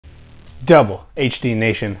Double HD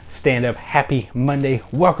Nation, stand up, happy Monday.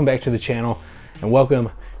 Welcome back to the channel and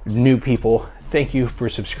welcome new people. Thank you for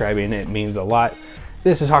subscribing, it means a lot.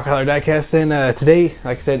 This is Apollodor Diecast, and today,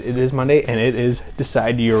 like I said, it is Monday and it is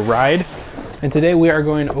Decide Your Ride. And today we are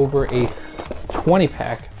going over a 20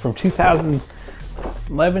 pack from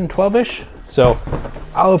 2011, 12-ish. So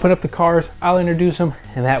I'll open up the cars, I'll introduce them,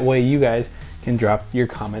 and that way you guys can drop your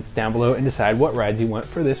comments down below and decide what rides you want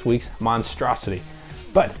for this week's monstrosity.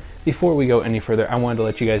 But before we go any further, I wanted to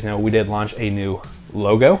let you guys know we did launch a new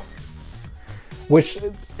logo, which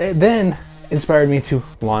then inspired me to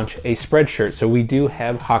launch a spreadshirt. So we do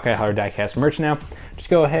have Apollodor Diecast merch now.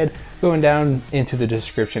 Just go ahead, going down into the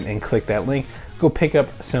description and click that link. Go pick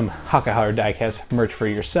up some Apollodor Diecast merch for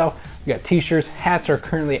yourself. We got t-shirts, hats are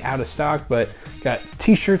currently out of stock, but got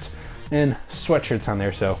t-shirts and sweatshirts on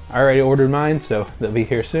there. So I already ordered mine, so they'll be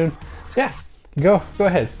here soon. So yeah, go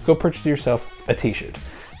ahead, go purchase yourself a t-shirt.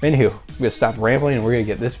 Anywho, we're gonna stop rambling and we're gonna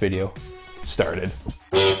get this video started.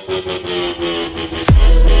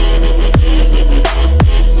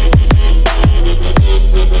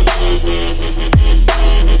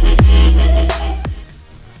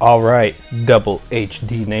 All right, Double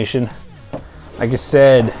HD Nation. Like I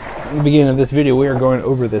said in the beginning of this video, we are going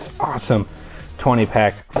over this awesome 20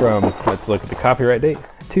 pack from, let's look at the copyright date,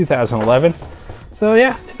 2011. So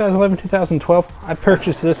yeah, 2011, 2012. I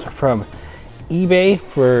purchased this from eBay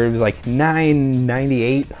for, it was like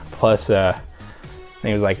 $9.98 plus I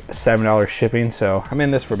think it was like $7 shipping. So I'm in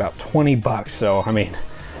this for about 20 bucks. So I mean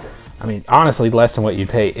honestly less than what you'd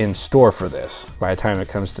pay in store for this by the time it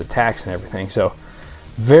comes to tax and everything. So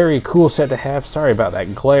very cool set to have. Sorry about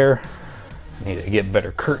that glare. I need to get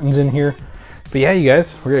better curtains in here. But yeah, you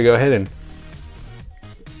guys, we're gonna go ahead and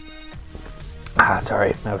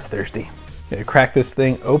sorry, I was thirsty. Gonna crack this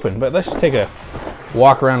thing open, but let's just take a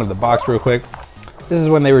walk around of the box real quick. This is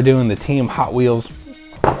when they were doing the Team Hot Wheels.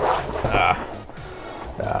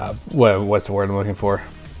 What's the word I'm looking for?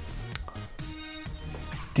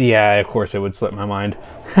 Yeah, of course it would slip my mind.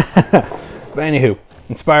 But anywho,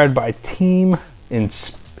 inspired by Team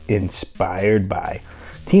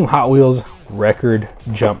Hot Wheels record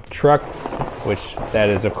jump truck, which that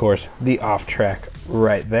is of course the off track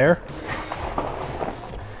right there.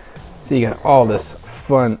 So you got all this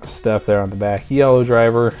fun stuff there on the back. Yellow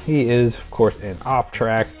driver, he is of course an off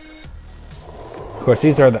track. Of course,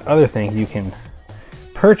 these are the other things you can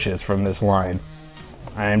purchase from this line.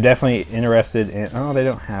 I am definitely interested in, oh, they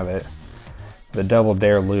don't have it. The Double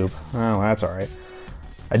Dare Loop. Oh, that's all right.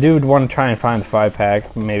 I do want to try and find the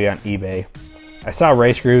 5-pack, maybe on eBay. I saw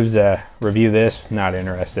Race Grooves review this, not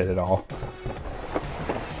interested at all.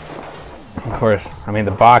 Of course, I mean,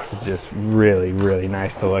 the box is just really, really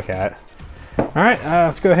nice to look at. All right,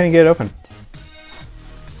 let's go ahead and get it open.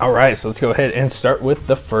 All right, so let's go ahead and start with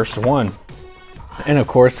the first one. And of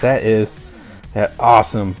course, that is that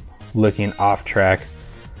awesome looking off track.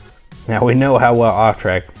 Now we know how well off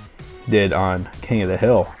track did on King of the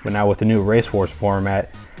Hill, but now with the new Race Wars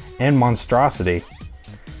format and monstrosity,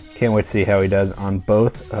 can't wait to see how he does on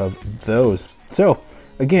both of those. So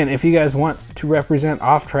again, if you guys want to represent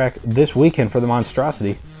off track this weekend for the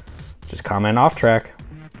monstrosity, just comment off track.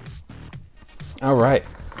 All right,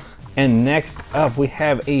 and next up we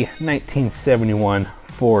have a 1971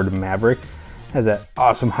 Ford Maverick. Has that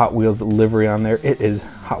awesome Hot Wheels livery on there. It is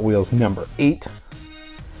Hot Wheels number 8.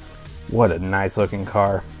 What a nice looking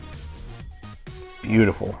car.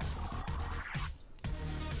 Beautiful.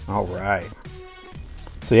 All right.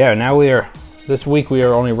 So yeah, now this week we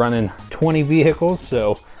are only running 20 vehicles,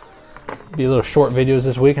 so be a little short videos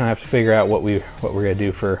this week, and I have to figure out what we're gonna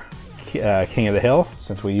do for King of the Hill,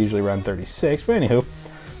 since we usually run 36. But anywho,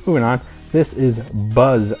 moving on. This is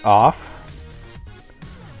Buzz Off.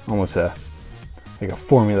 Almost like a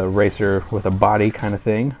Formula Racer with a body kind of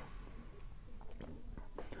thing.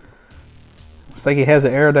 Looks like he has the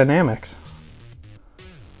aerodynamics.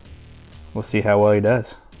 We'll see how well he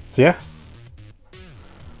does. So yeah.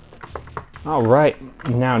 All right,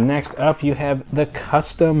 now next up you have the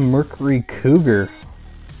custom Mercury Cougar.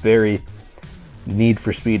 Very Need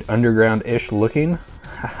for Speed Underground-ish looking.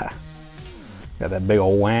 Got that big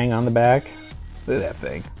old wang on the back. Look at that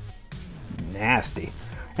thing. Nasty.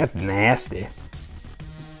 That's nasty.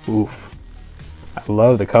 Oof. I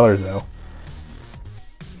love the colors though.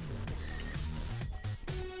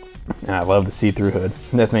 And I love the see-through hood.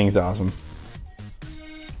 That thing's awesome.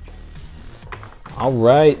 All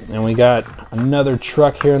right, and we got another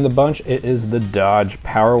truck here in the bunch. It is the Dodge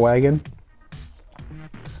Power Wagon.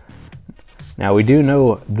 Now we do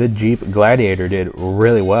know the Jeep Gladiator did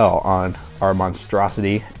really well on our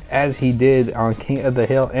monstrosity, as he did on King of the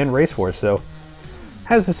Hill and Race Wars. So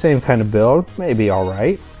Has the same kind of build, maybe all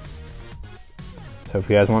right. So if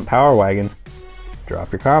you guys want Power Wagon,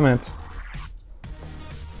 drop your comments.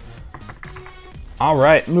 All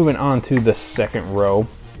right, moving on to the second row,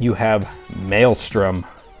 you have Maelstrom.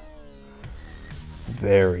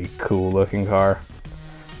 Very cool looking car.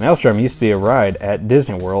 Maelstrom used to be a ride at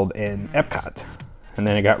Disney World in Epcot, and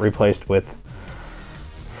then it got replaced with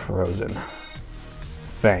Frozen.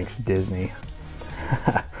 Thanks, Disney.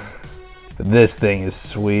 But this thing is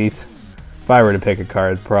sweet. If I were to pick a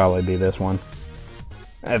car, it'd probably be this one.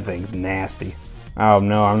 That thing's nasty. Oh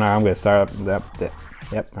no, I'm not. I'm gonna start up.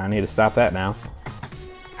 Yep, I need to stop that now.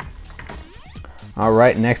 All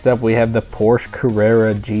right, next up we have the Porsche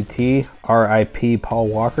Carrera GT. R.I.P. Paul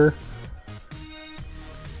Walker.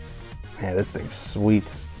 Man, this thing's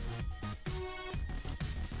sweet.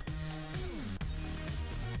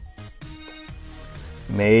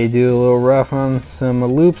 May do a little rough on some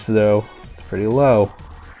loops though. It's pretty low.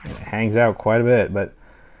 It hangs out quite a bit, but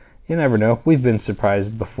you never know. We've been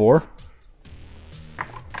surprised before.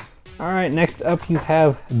 All right, next up you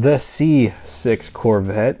have the C6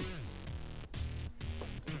 Corvette.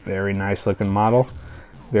 Very nice looking model.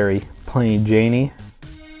 Very plain Janey.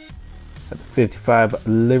 Got the 55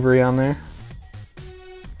 livery on there.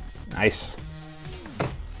 Nice.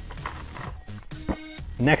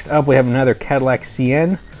 Next up we have another Cadillac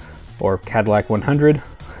CN, or Cadillac 100.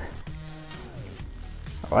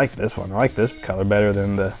 I like this one. I like this color better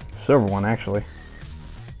than the silver one actually.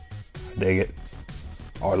 I dig it.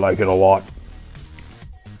 I like it a lot.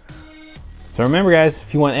 So remember guys,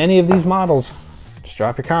 if you want any of these models, just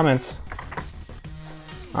drop your comments.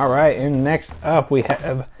 All right, and next up we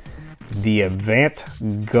have the Avant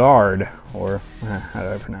Garde, or how do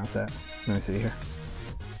I pronounce that? Let me see here.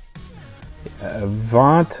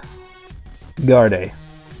 Avant Garde,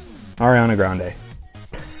 Ariana Grande.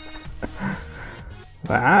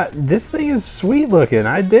 This thing is sweet looking.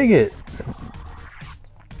 I dig it.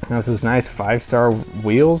 Has those nice 5-star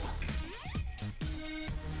wheels.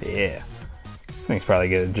 Yeah, this thing's probably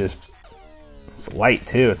gonna just. It's light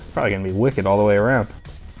too. It's probably gonna be wicked all the way around.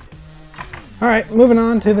 All right, moving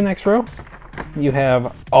on to the next row. You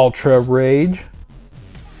have Ultra Rage.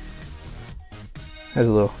 Has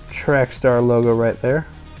a little Trackstar logo right there.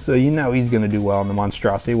 So you know he's gonna do well in the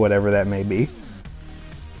monstrosity, whatever that may be.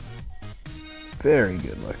 Very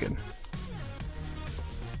good looking.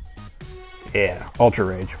 Yeah, Ultra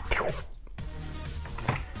Rage.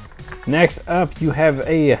 Next up, you have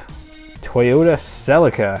a Toyota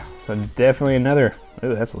Celica. So definitely another,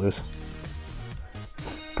 ooh, that's loose.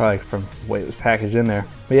 Probably from the way it was packaged in there.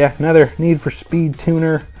 But yeah, another Need for Speed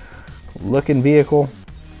tuner looking vehicle.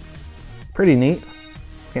 Pretty neat.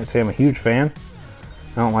 Can't say I'm a huge fan.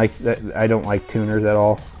 I don't like tuners at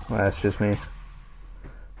all. Well, that's just me.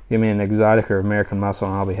 Give me an exotic or American muscle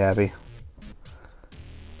and I'll be happy.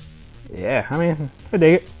 Yeah, I mean, I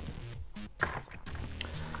dig it.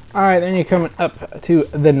 All right, then you're coming up to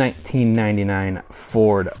the 1999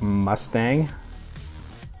 Ford Mustang.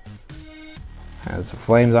 Has some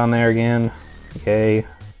flames on there again. Okay.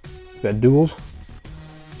 Got duals.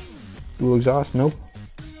 Dual exhaust, nope.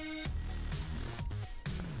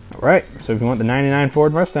 All right, so if you want the 99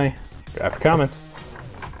 Ford Mustang, drop your comments.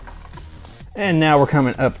 And now we're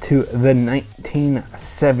coming up to the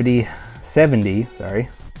 1970 Chevy,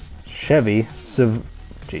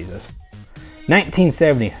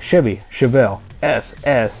 1970 Chevy Chevelle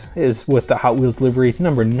SS is with the Hot Wheels livery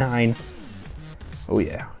number 9. Oh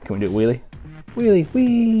yeah, can we do it wheelie? Wheelie,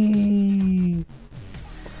 whee!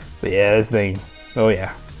 But yeah, this thing, oh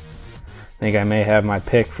yeah. I think I may have my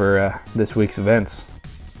pick for this week's events.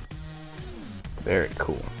 Very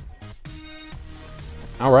cool.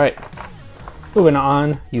 All right, moving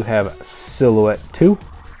on, you have Silhouette 2.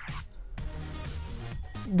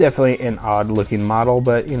 Definitely an odd looking model,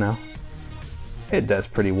 but you know, it does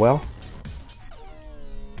pretty well.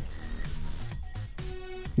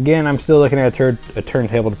 Again, I'm still looking at a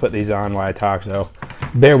turntable to put these on while I talk, so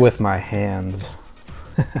bear with my hands.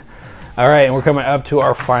 All right, and we're coming up to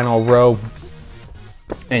our final row.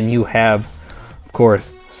 And you have, of course,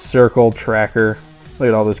 Circle Tracker. Look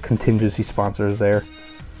at all those contingency sponsors there.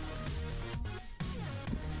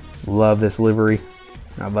 Love this livery.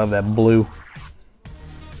 I love that blue.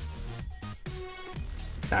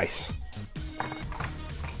 Nice.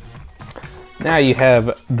 Now you have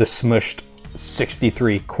the smushed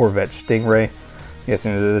 63 Corvette Stingray. I'm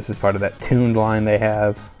guessing this is part of that tuned line they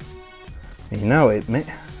have. You know, I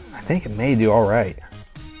think it may do all right.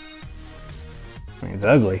 I mean, it's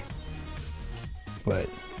ugly, but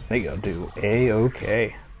they go do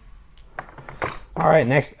a-okay. All right,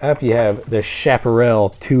 next up you have the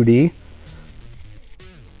Chaparral 2D.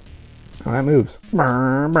 Oh, that moves.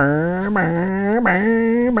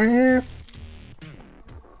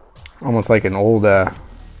 Almost like an old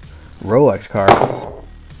Rolex car.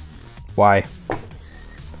 Why?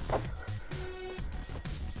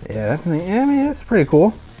 Yeah, I mean, that's pretty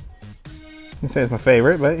cool. I say it's my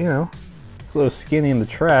favorite, but you know, it's a little skinny in the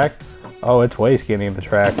track. Oh, it's way skinny in the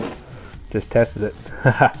track. Just tested it.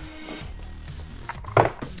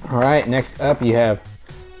 All right, next up you have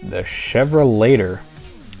the Chevrolator.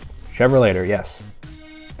 Chevrolator, yes.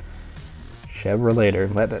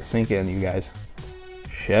 Chevrolator. Let that sink in, you guys.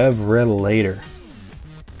 Chevrolator.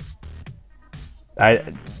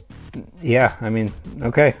 Yeah, I mean,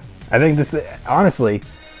 okay. I think this, honestly,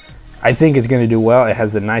 I think it's going to do well. It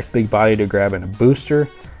has a nice big body to grab and a booster.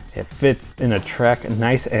 It fits in a track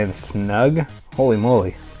nice and snug. Holy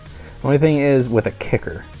moly. The only thing is with a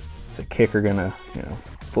kicker. Is a kicker going to, you know,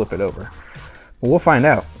 flip it over? Well, we'll find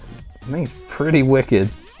out. I think it's pretty wicked.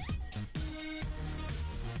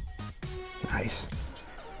 Nice.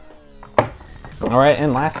 All right,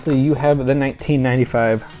 and lastly, you have the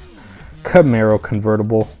 1995 Camaro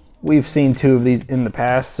convertible. We've seen 2 of these in the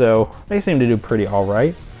past, so they seem to do pretty all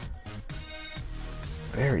right.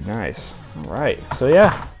 Very nice. All right, so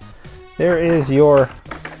yeah, there is your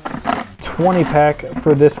 20 pack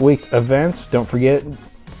for this week's events. Don't forget,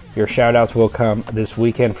 your shout outs will come this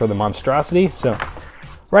weekend for the monstrosity. So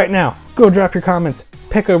right now, go drop your comments,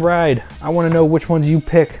 pick a ride. I want to know which ones you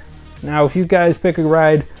pick. Now, if you guys pick a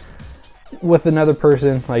ride with another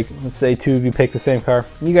person, like let's say 2 of you pick the same car,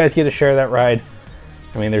 you guys get to share that ride.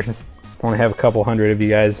 I mean, there's only have a couple hundred of you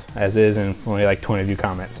guys as is, and only like 20 of you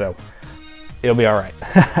comment, so it'll be all right.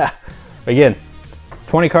 Again,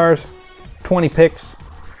 20 cars, 20 picks.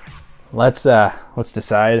 Let's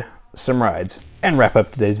decide some rides and wrap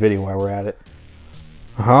up today's video while we're at it.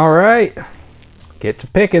 All right, get to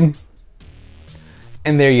picking.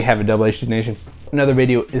 And there you have it, Double HD Nation. Another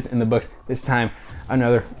video is in the books. This time,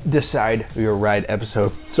 another Decide Your Ride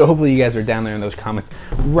episode. So hopefully you guys are down there in those comments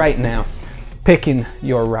right now, picking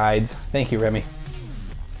your rides. Thank you, Remy.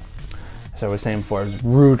 As I was saying before, I was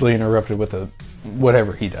rudely interrupted with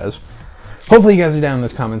whatever he does. Hopefully you guys are down in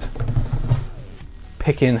those comments,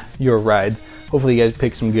 picking your rides. Hopefully you guys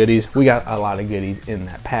pick some goodies. We got a lot of goodies in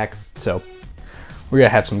that pack, so we're gonna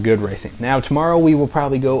have some good racing. Now tomorrow we will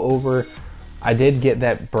probably go over, I did get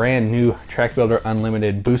that brand new Track Builder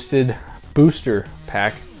Unlimited booster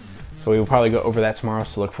pack, so we will probably go over that tomorrow,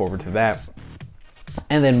 so look forward to that.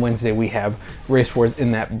 And then Wednesday we have Race Wars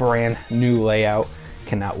in that brand new layout.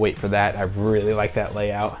 Cannot wait for that. I really like that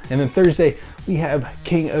layout. And then Thursday we have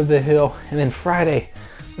King of the Hill. And then Friday,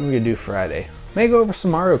 what are we gonna do Friday? May go over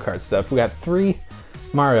some Mario Kart stuff. We got 3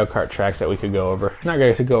 Mario Kart tracks that we could go over. Not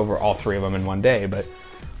going to go over all 3 of them in one day, but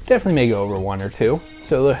definitely may go over 1 or 2.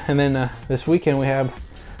 So, and then this weekend we have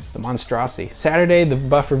the monstrosity. Saturday, the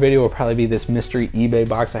buffer video will probably be this mystery eBay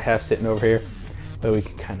box I have sitting over here, but we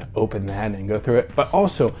can kind of open that and go through it. But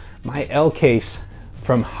also, my L case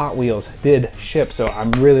from Hot Wheels did ship, so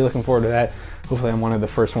I'm really looking forward to that. Hopefully I'm one of the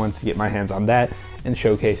first ones to get my hands on that and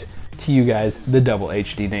showcase to you guys, the Double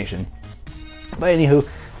HD Nation. But anywho,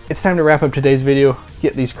 it's time to wrap up today's video,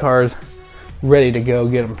 get these cars ready to go,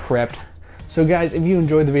 get them prepped. So guys, if you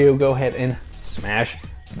enjoyed the video, go ahead and smash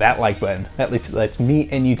that like button. At least it lets me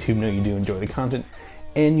and YouTube know you do enjoy the content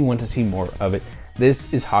and you want to see more of it.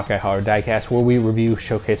 This is Hawkeye Holler Diecast, where we review,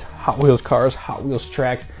 showcase Hot Wheels cars, Hot Wheels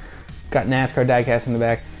tracks, got NASCAR diecast in the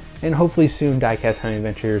back, and hopefully soon Diecast Hunting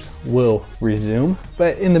Adventures will resume.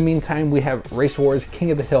 But in the meantime, we have Race Wars,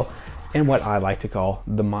 King of the Hill, and what I like to call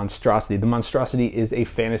the monstrosity. The monstrosity is a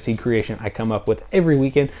fantasy creation I come up with every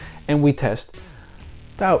weekend, and we test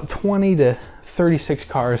about 20 to 36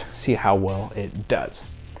 cars, see how well it does.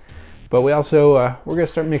 But we also, we're gonna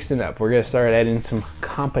start mixing it up. We're gonna start adding some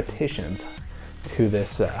competitions to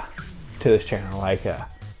this channel. Like,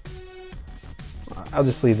 I'll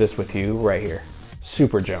just leave this with you right here.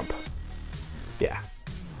 Super jump. Yeah,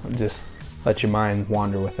 I'll just let your mind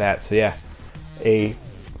wander with that. So yeah, a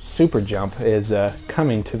super jump is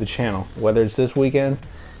coming to the channel. Whether it's this weekend,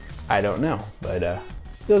 I don't know, but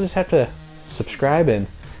you'll just have to subscribe and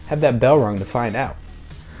have that bell rung to find out.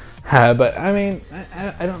 But I mean,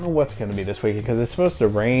 I don't know what's going to be this weekend because it's supposed to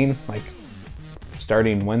rain like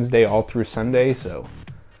starting Wednesday all through Sunday. So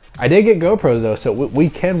I did get GoPros though, so we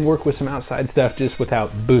can work with some outside stuff just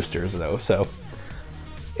without boosters though. So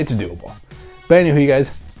it's doable. But anyway, you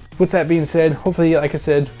guys, with that being said, hopefully, like I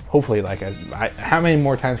said, how many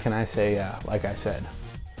more times can I say, like I said?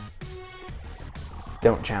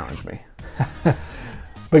 Don't challenge me.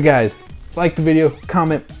 But guys, like the video,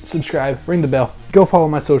 comment, subscribe, ring the bell, go follow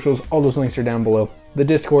my socials. All those links are down below. The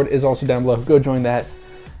Discord is also down below. Go join that.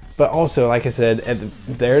 But also, like I said,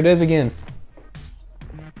 there it is again.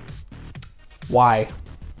 Why?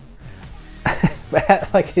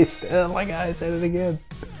 like I said it again.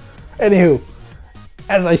 Anywho,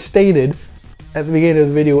 as I stated at the beginning of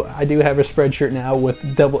the video, I do have a Spreadshirt now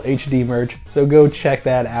with double HD merch. So go check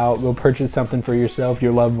that out. Go purchase something for yourself,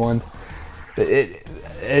 your loved ones.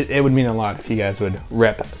 It would mean a lot if you guys would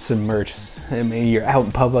rep some merch. I mean, you're out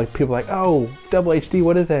in public, people are like, oh, double HD,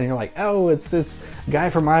 what is that? And you're like, oh, it's this guy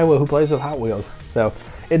from Iowa who plays with Hot Wheels. So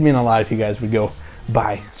it'd mean a lot if you guys would go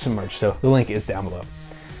buy some merch. So the link is down below.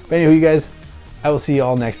 But anyway, you guys, I will see you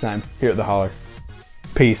all next time here at the Holler.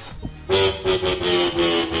 Peace.